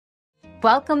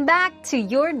Welcome back to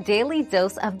your daily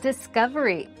dose of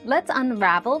discovery. Let's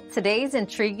unravel today's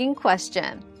intriguing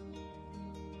question.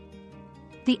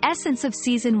 The essence of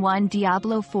Season 1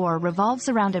 Diablo 4 revolves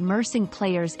around immersing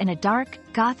players in a dark,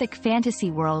 gothic fantasy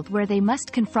world where they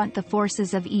must confront the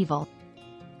forces of evil.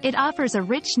 It offers a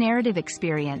rich narrative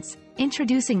experience,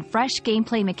 introducing fresh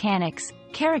gameplay mechanics,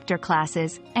 character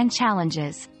classes, and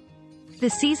challenges.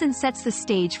 The season sets the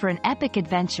stage for an epic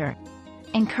adventure,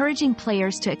 encouraging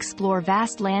players to explore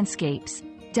vast landscapes,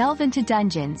 delve into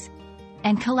dungeons,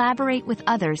 and collaborate with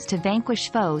others to vanquish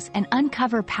foes and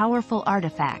uncover powerful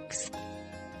artifacts.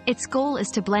 Its goal is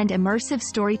to blend immersive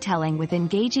storytelling with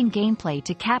engaging gameplay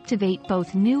to captivate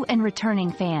both new and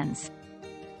returning fans.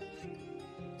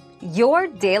 Your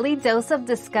daily dose of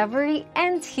discovery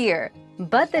ends here,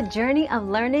 but the journey of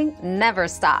learning never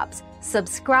stops.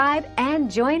 Subscribe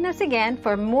and join us again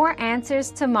for more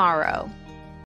answers tomorrow.